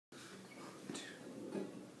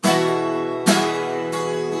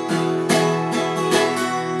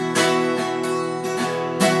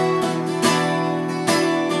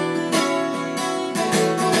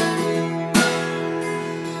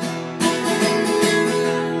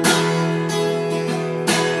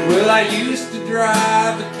I used to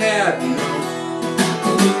drive a cab, you know.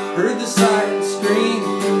 Heard the siren scream,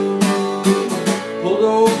 pulled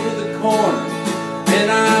over the corner, and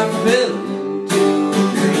I fell into a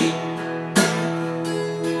dream.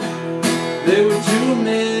 There were 2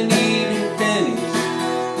 men eating pennies,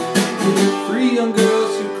 3 young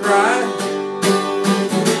girls who cried.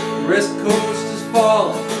 The West Coast is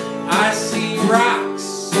falling, I see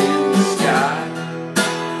rocks in the sky.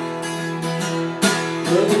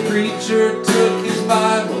 Well, the preacher took his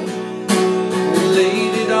Bible and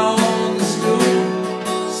laid it on the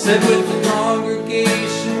stool. Said, with the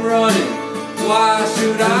congregation running, why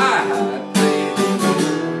should I play the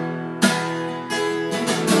fool?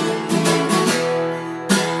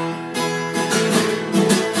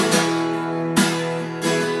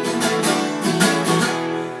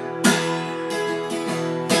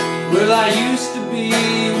 Well, I used to be a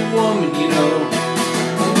woman, you know.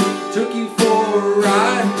 Took you for a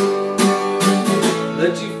ride,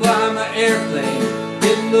 let you fly my airplane.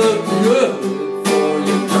 It looked good for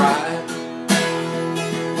your pride.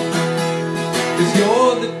 'Cause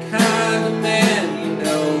you're the kind of man, you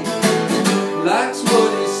know, likes what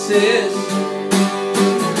he says.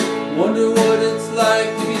 Wonder what it's like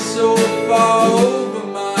to be so far over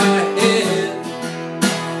my head.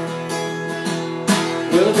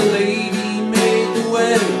 Well, the lady made the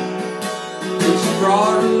wedding, and she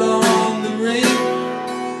brought along the ring.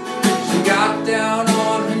 She got down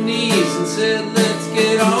on her knees and said, let's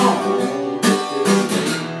get on with this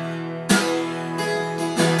thing.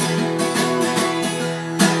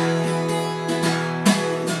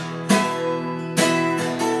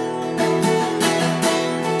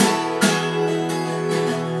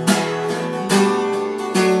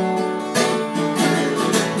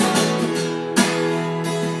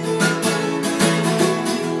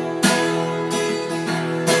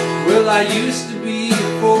 Well, I used to be a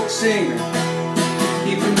folk singer,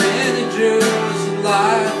 keeping managers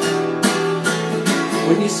alive.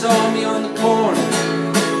 When you saw me on the corner,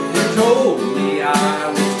 you told me I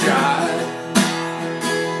was jive.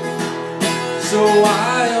 So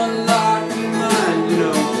I unlocked your mind, you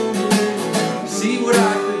know, see what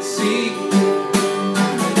I could see.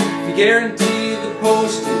 If you guarantee the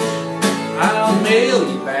postage, I'll mail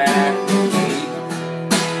you back the key.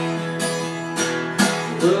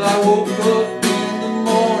 Well, I woke up in the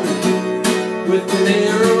morning with an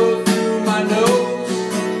arrow through my nose.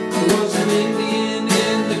 There was an Indian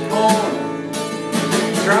in the corner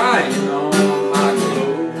trying on my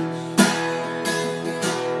clothes.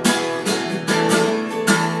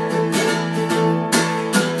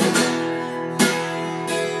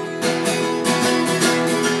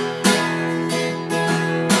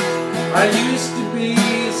 I used to be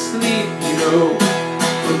asleep, you know,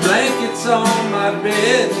 with blankets on my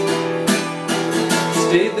bed.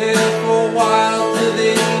 Stayed there for a while till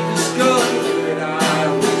they discovered I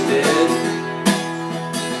was dead.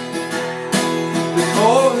 The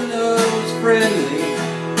coroner was friendly,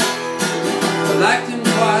 I liked him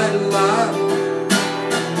quite a lot.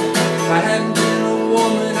 If I hadn't been a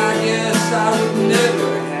woman, I guess I would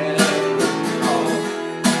never have been caught.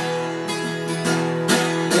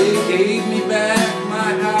 They gave me back my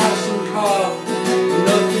house and car,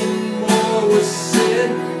 nothing more was said.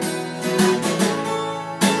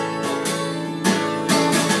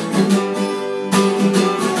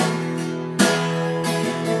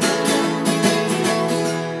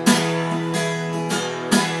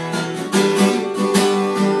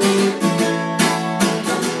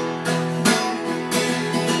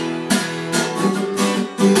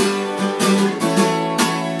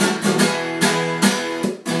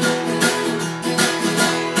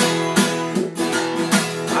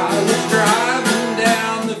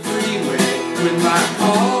 My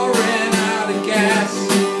car ran out of gas,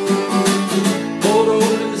 pulled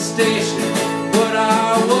over to the station, but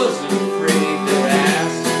I wasn't afraid to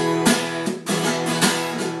ask.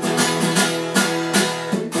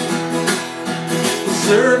 The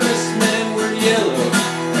servicemen were yellow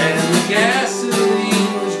and the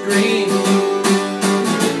gasoline was green.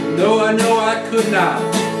 Though I know I could not,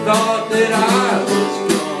 thought that I was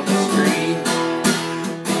gonna scream.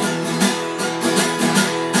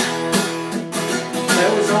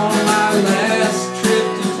 That was on my last trip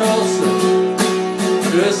to Tulsa,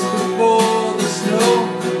 just before the snow.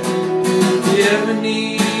 If you ever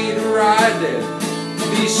need a ride there,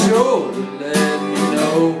 be sure to let me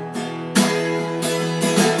know.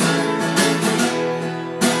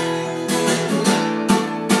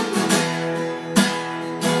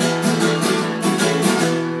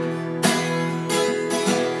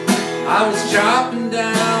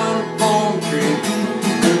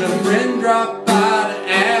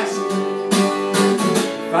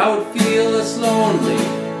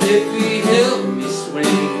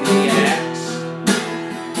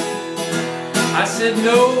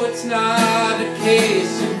 know